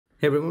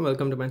Hey everyone,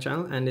 welcome to my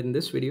channel, and in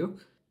this video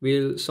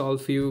we'll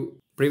solve few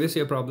previous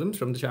year problems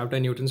from the chapter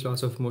Newton's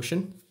laws of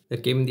motion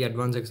that came in the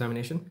advanced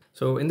examination.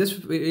 So in this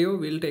video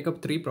we'll take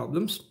up 3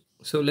 problems.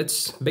 So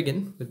let's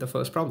begin with the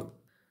first problem.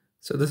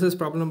 So this is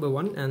problem number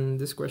 1, and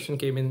this question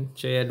came in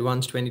JEE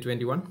Advanced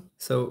 2021.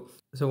 So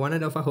one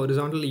end of a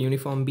horizontally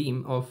uniform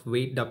beam of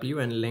weight W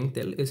and length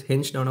L is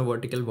hinged on a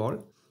vertical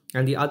wall,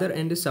 and the other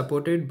end is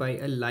supported by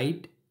a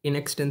light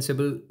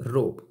inextensible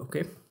rope.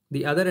 Okay.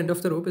 The other end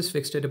of the rope is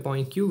fixed at a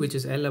point Q, which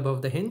is L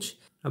above the hinge.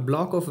 A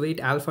block of weight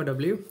alpha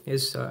W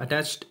is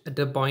attached at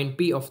the point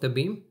P of the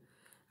beam,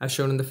 as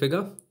shown in the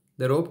figure.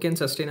 The rope can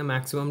sustain a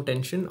maximum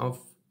tension of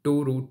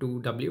 2 root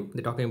 2 W.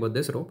 They're talking about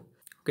this rope.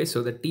 Okay,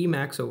 so the T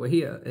max over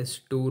here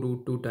is 2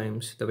 root 2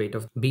 times the weight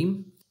of the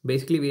beam.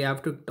 Basically, we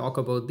have to talk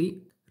about the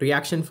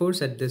reaction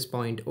force at this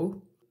point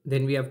O.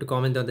 Then we have to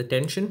comment on the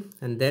tension,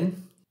 and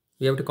then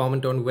we have to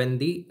comment on when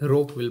the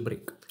rope will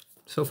break.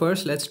 So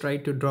first, let's try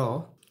to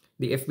draw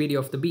the FBD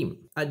of the beam.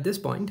 At this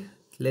point,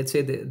 let's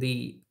say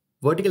the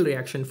vertical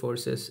reaction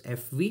force is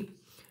FV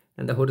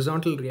and the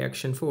horizontal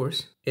reaction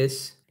force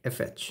is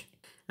FH.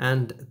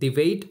 And the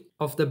weight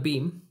of the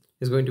beam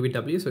is going to be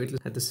W, so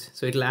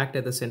it'll act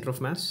at the center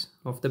of mass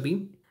of the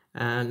beam.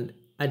 And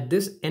at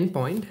this end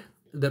point,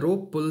 the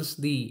rope pulls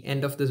the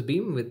end of this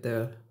beam with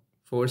the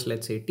force,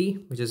 let's say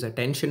T, which is a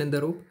tension in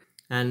the rope.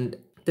 And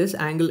this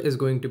angle is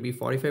going to be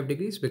 45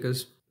 degrees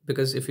because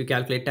if you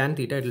calculate tan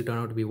theta, it'll turn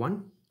out to be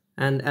 1.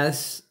 And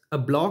as a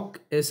block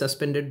is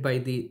suspended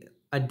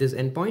at this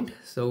endpoint,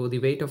 so the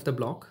weight of the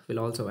block will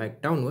also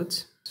act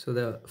downwards. So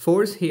the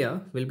force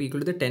here will be equal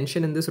to the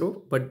tension in this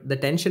rope, but the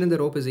tension in the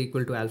rope is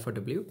equal to alpha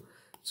W.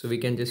 So we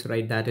can just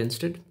write that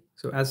instead.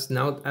 So as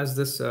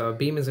this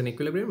beam is in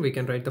equilibrium, we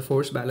can write the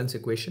force balance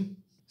equation.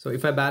 So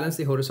if I balance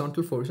the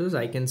horizontal forces,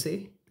 I can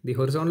say the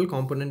horizontal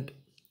component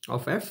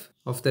of F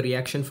of the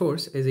reaction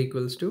force is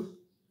equals to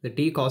the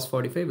T cos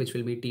 45, which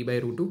will be T by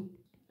root 2.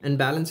 And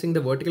balancing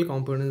the vertical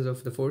components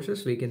of the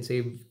forces, we can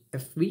say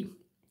FV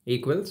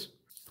equals.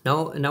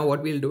 Now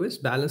what we'll do is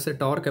balance the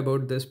torque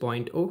about this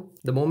point O.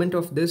 The moment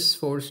of this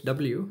force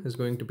W is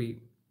going to be,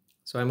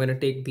 so I'm going to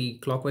take the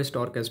clockwise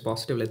torque as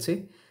positive, let's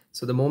say.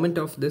 So the moment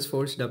of this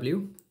force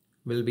W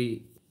will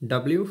be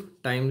W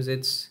times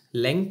its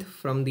length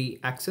from the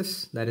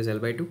axis, that is L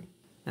by 2.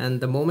 And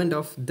the moment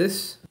of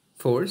this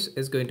force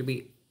is going to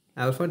be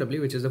alpha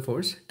W, which is the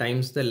force,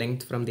 times the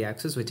length from the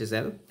axis, which is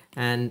L.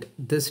 And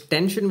this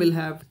tension will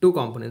have 2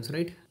 components,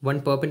 right?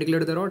 One perpendicular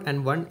to the rod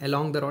and one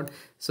along the rod.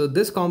 So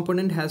this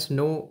component has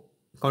no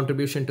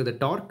contribution to the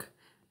torque,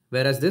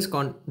 whereas this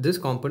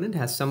component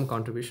has some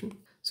contribution.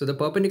 So the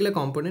perpendicular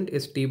component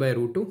is T by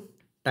root 2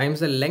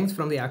 times the length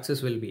from the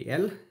axis will be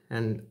L,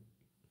 and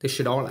this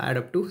should all add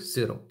up to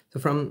 0.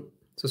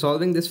 So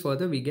solving this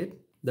further, we get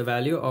the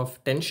value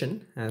of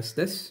tension as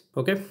this.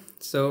 Okay,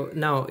 so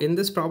now in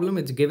this problem,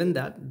 it's given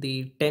that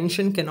the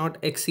tension cannot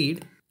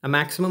exceed a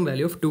maximum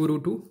value of 2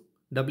 root 2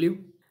 W.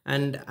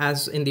 And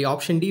as in the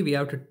option D, we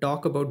have to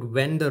talk about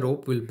when the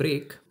rope will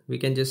break. We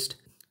can just,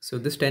 so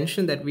this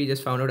tension that we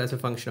just found out as a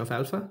function of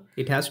alpha,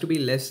 it has to be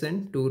less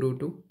than 2 root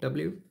 2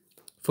 W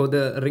for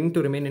the ring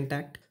to remain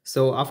intact.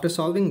 So after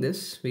solving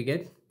this, we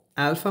get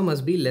alpha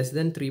must be less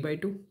than 3 by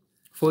 2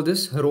 for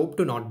this rope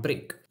to not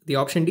break. The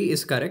option D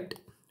is correct,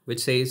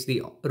 which says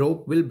the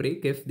rope will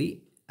break if the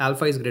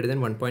alpha is greater than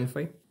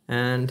 1.5.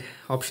 And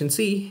option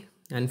C,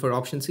 and for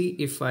option C,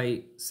 if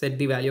I set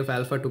the value of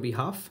alpha to be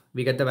half,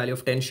 we get the value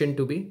of tension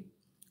to be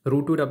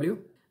root 2 W,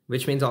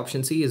 which means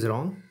option C is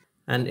wrong.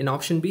 And in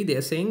option B, they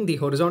are saying the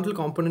horizontal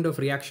component of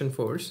reaction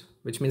force,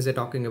 which means they're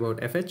talking about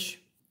FH,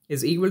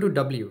 is equal to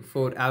W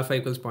for alpha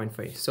equals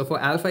 0.5. So for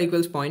alpha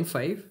equals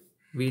 0.5,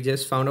 we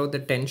just found out the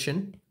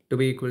tension to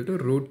be equal to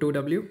root 2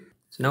 W.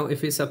 So now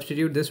if we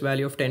substitute this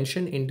value of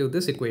tension into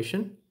this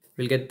equation,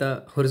 we'll get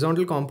the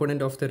horizontal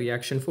component of the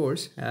reaction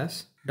force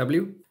as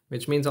W,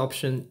 which means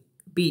option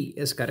B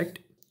is correct.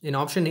 In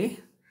option A,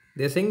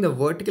 they're saying the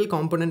vertical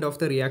component of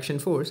the reaction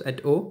force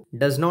at O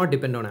does not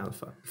depend on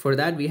alpha. For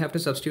that, we have to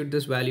substitute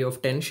this value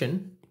of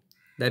tension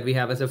that we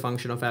have as a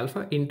function of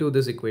alpha into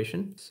this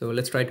equation. So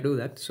let's try to do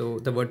that. So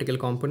the vertical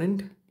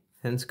component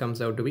hence comes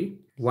out to be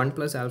 1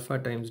 plus alpha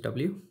times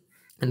W.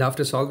 And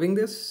after solving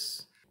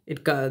this,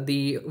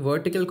 the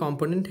vertical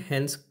component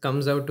hence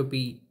comes out to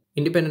be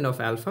independent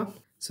of alpha.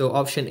 So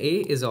option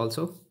A is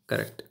also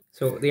correct.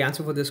 So the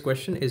answer for this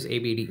question is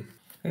ABD.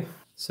 Okay.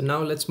 So now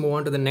let's move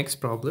on to the next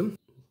problem.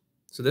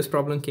 So this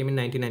problem came in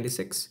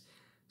 1996.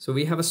 So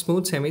we have a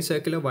smooth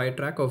semicircular wire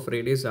track of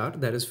radius r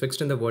that is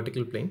fixed in the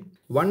vertical plane.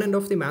 One end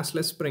of the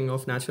massless spring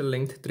of natural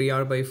length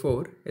 3r by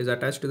 4 is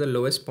attached to the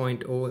lowest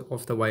point O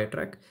of the wire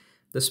track.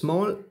 A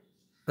small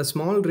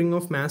ring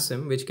of mass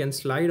m which can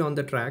slide on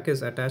the track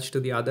is attached to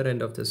the other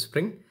end of the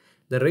spring.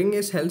 The ring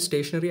is held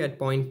stationary at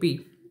point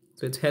P.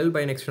 So it's held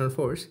by an external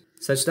force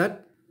such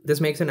that this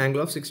makes an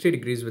angle of 60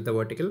 degrees with the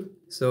vertical.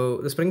 So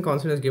the spring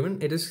constant is given.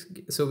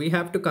 So we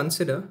have to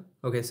consider,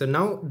 okay, so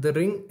now the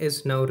ring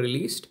is now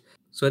released.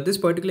 So at this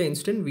particular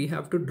instant, we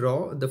have to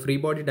draw the free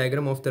body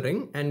diagram of the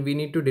ring, and we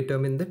need to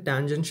determine the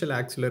tangential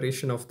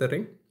acceleration of the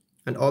ring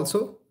and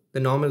also the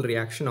normal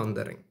reaction on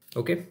the ring.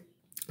 Okay.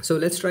 So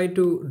let's try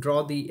to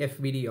draw the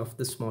FBD of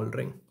the small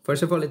ring.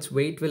 First of all, its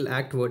weight will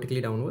act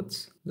vertically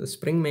downwards. The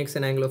spring makes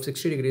an angle of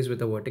 60 degrees with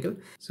the vertical.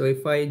 So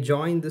if I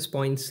join this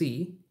point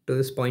C to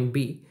this point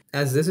B,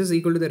 as this is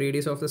equal to the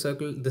radius of the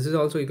circle, this is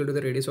also equal to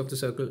the radius of the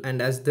circle.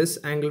 And as this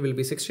angle will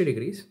be 60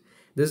 degrees,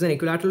 this is an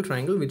equilateral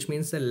triangle, which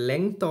means the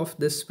length of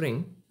this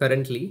spring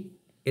currently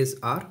is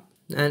R.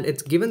 And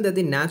it's given that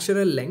the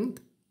natural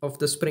length of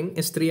the spring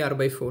is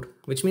 3R/4,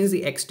 which means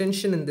the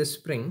extension in this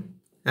spring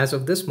as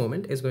of this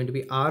moment is going to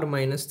be R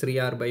minus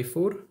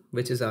 3R/4,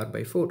 which is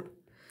R/4.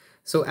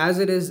 So as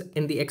it is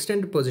in the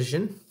extended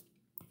position,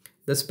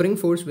 the spring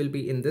force will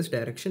be in this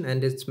direction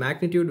and its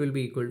magnitude will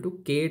be equal to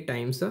K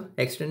times the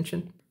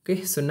extension.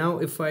 Okay, so now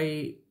if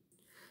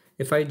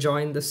I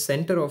join the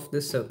center of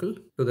this circle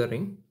to the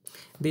ring,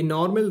 the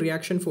normal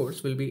reaction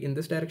force will be in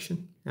this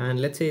direction. And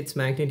let's say its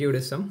magnitude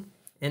is some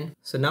N.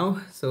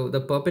 So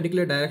the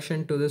perpendicular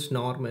direction to this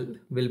normal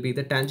will be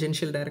the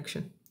tangential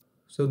direction.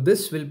 So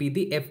this will be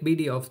the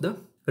FBD of the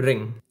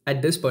ring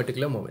at this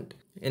particular moment.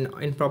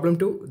 In problem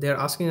 2, they are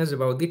asking us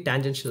about the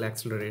tangential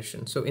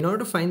acceleration. So in order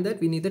to find that,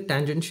 we need the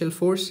tangential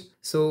force.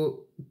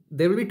 So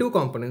there will be two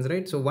components,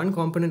 right? So one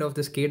component of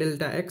this K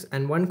delta X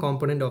and one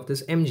component of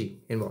this mg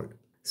involved.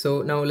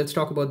 So now let's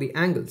talk about the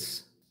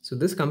angles. So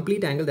this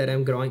complete angle that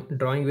I'm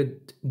drawing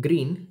with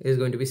green is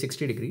going to be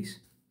 60 degrees.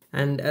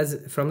 And as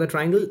from the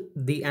triangle,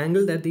 the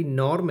angle that the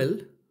normal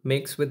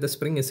makes with the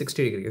spring is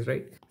 60 degrees,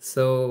 right?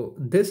 So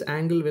this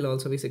angle will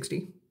also be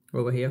 60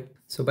 over here.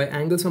 So by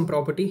angle sum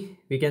property,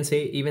 we can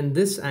say even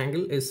this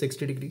angle is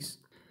 60 degrees.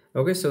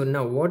 Okay, so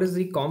now what is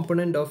the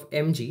component of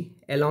mg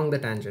along the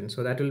tangent?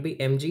 So that will be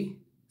mg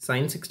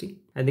sine 60.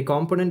 And the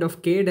component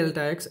of K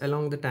delta X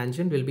along the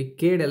tangent will be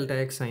K delta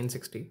X sine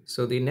 60.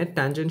 So the net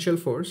tangential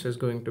force is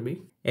going to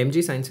be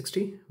mg sine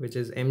 60, which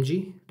is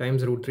mg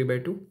times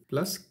 √3/2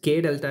 plus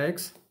K delta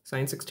X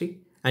sine 60.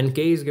 And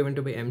K is given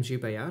to be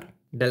mg by R.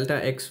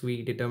 Delta X,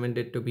 we determined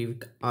it to be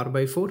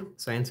R/4.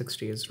 Sine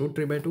 60 is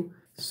 √3/2.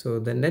 So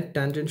the net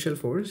tangential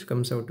force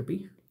comes out to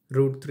be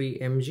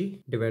 √3 mg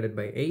divided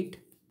by 8.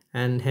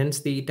 And hence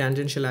the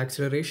tangential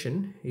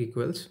acceleration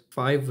equals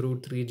 5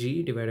 √3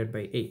 g divided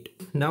by 8.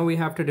 Now we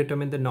have to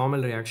determine the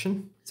normal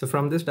reaction. So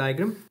from this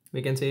diagram,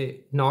 we can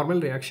say normal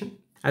reaction.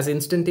 As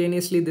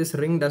instantaneously this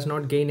ring does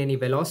not gain any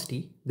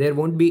velocity, there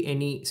won't be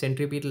any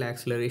centripetal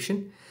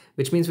acceleration,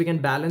 which means we can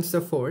balance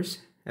the force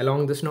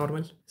along this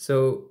normal.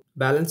 So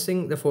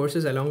balancing the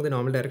forces along the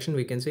normal direction,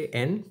 we can say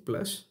N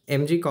plus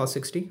mg cos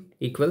 60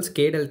 equals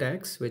K delta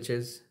X, which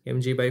is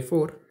mg by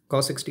 4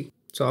 cos 60.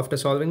 So after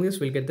solving this,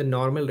 we'll get the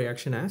normal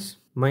reaction as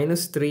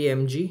minus 3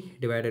 mg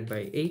divided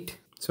by 8.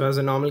 So as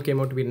the normal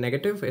came out to be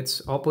negative,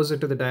 it's opposite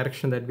to the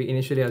direction that we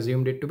initially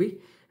assumed it to be,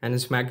 and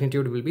its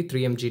magnitude will be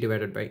 3 mg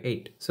divided by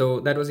 8. So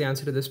that was the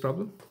answer to this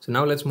problem. So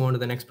now let's move on to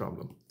the next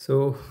problem.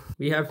 So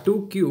we have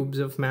two cubes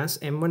of mass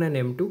m1 and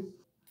m2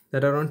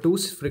 that are on two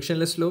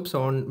frictionless slopes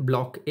on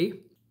block A,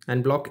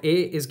 and block A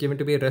is given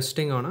to be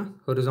resting on a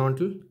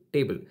horizontal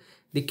table.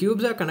 The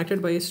cubes are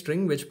connected by a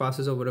string which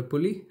passes over a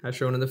pulley as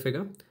shown in the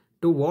figure.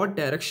 To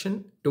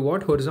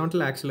what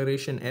horizontal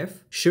acceleration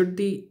F should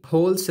the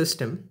whole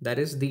system, that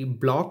is the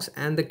blocks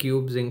and the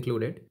cubes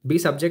included, be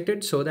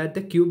subjected so that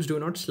the cubes do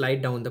not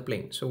slide down the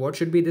plane? So what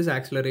should be this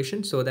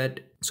acceleration so that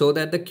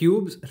the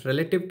cubes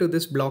relative to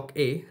this block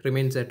A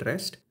remains at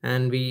rest,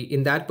 and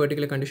in that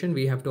particular condition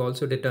we have to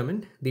also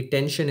determine the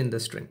tension in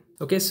the string.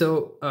 Okay,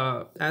 so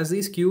as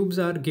these cubes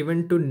are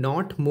given to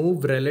not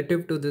move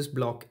relative to this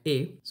block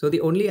A, so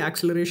the only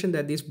acceleration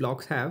that these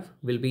blocks have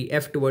will be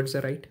F towards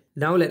the right.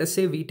 Now let us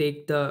say we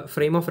take the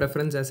frame of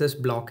reference as this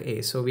block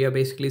A. So we are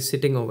basically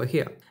sitting over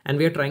here and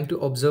we are trying to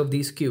observe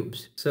these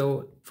cubes.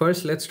 So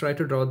first let's try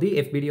to draw the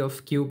FBD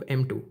of cube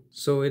M2.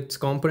 So its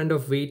component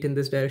of weight in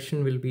this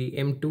direction will be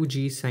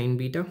M2g sine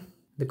beta.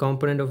 The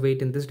component of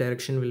weight in this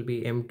direction will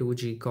be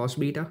M2g cos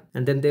beta.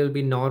 And then there will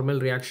be normal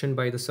reaction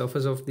by the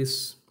surface of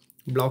this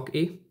block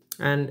A.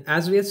 And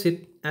as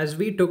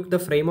we took the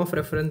frame of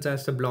reference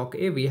as the block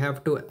A, we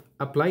have to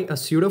apply a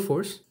pseudo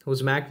force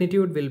whose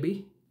magnitude will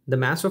be the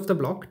mass of the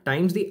block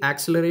times the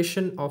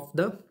acceleration of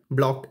the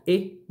block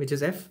A, which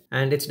is F,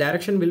 and its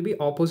direction will be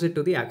opposite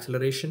to the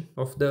acceleration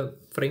of the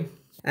frame.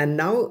 And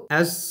now,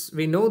 as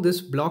we know, this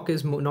block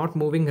is not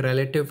moving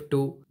relative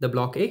to the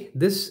block A.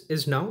 This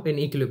is now in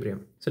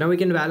equilibrium. So now we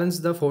can balance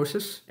the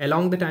forces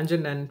along the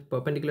tangent and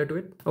perpendicular to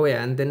it. Oh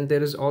yeah, and then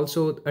there is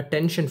also a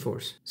tension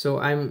force. So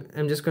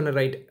I'm just gonna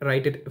write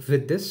it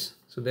with this.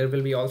 So there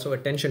will be also a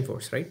tension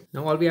force, right?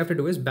 Now all we have to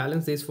do is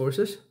balance these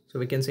forces. So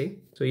we can say,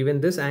 so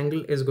even this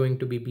angle is going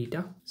to be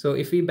beta. So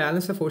if we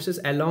balance the forces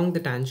along the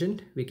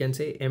tangent, we can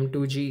say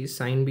M2g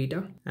sine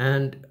beta,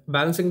 and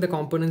balancing the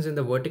components in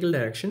the vertical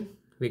direction,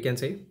 we can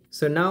say.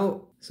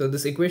 So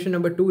this equation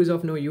number 2 is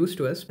of no use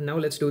to us. Now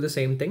let's do the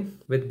same thing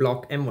with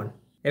block M1.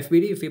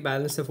 FBD, if we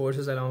balance the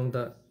forces along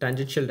the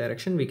tangential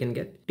direction, we can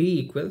get T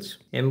equals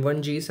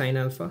M1g sine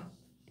alpha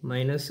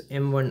minus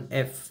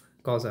M1f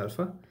cos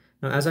alpha.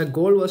 Now as our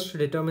goal was to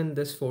determine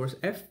this force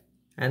F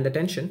and the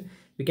tension,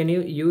 we can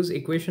use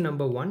equation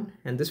number 1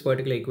 and this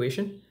particular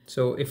equation.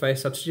 So if I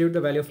substitute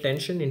the value of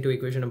tension into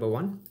equation number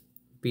 1,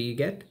 we'll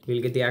get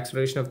the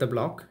acceleration of the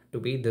block to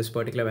be this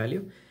particular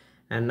value.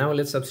 And now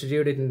let's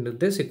substitute it into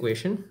this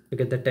equation to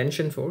get the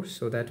tension force.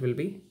 So that will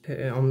be,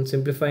 I'm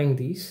simplifying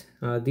these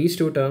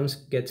two terms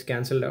gets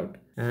cancelled out,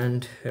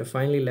 and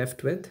finally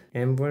left with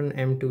m1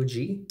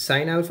 m2g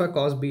sine alpha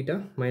cos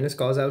beta minus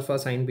cos alpha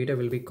sine beta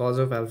will be cos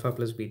of alpha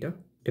plus beta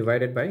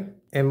divided by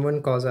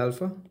m1 cos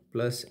alpha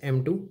plus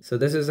m2. So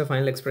this is the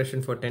final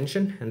expression for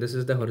tension, and this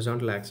is the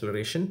horizontal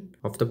acceleration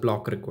of the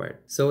block required.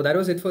 So that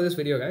was it for this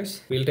video,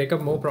 guys. We'll take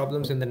up more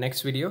problems in the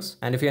next videos,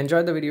 and if you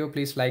enjoyed the video,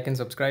 please like and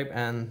subscribe,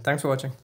 and thanks for watching.